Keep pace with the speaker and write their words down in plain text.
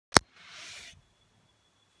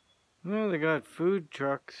Well, they got food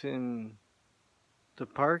trucks in the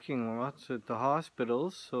parking lots at the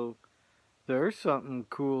hospitals, so there's something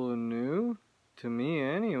cool and new, to me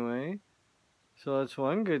anyway. So that's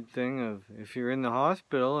one good thing of if you're in the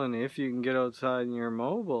hospital and if you can get outside and you're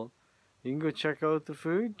mobile, you can go check out the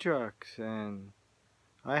food trucks. And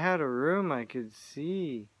I had a room I could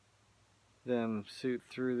see them shoot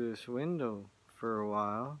through this window for a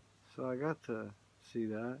while, so I got to see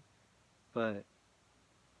that. But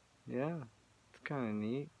yeah, it's kind of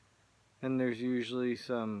neat. And there's usually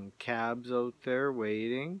some cabs out there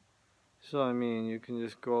waiting. So I mean, you can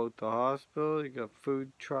just go out the hospital. You got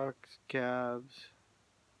food trucks, cabs,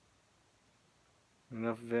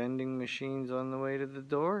 enough vending machines on the way to the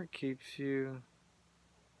door. It keeps you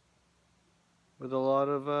with a lot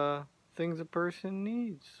of things a person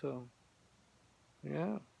needs. So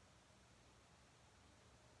yeah,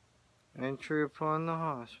 entry upon the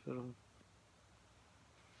hospital.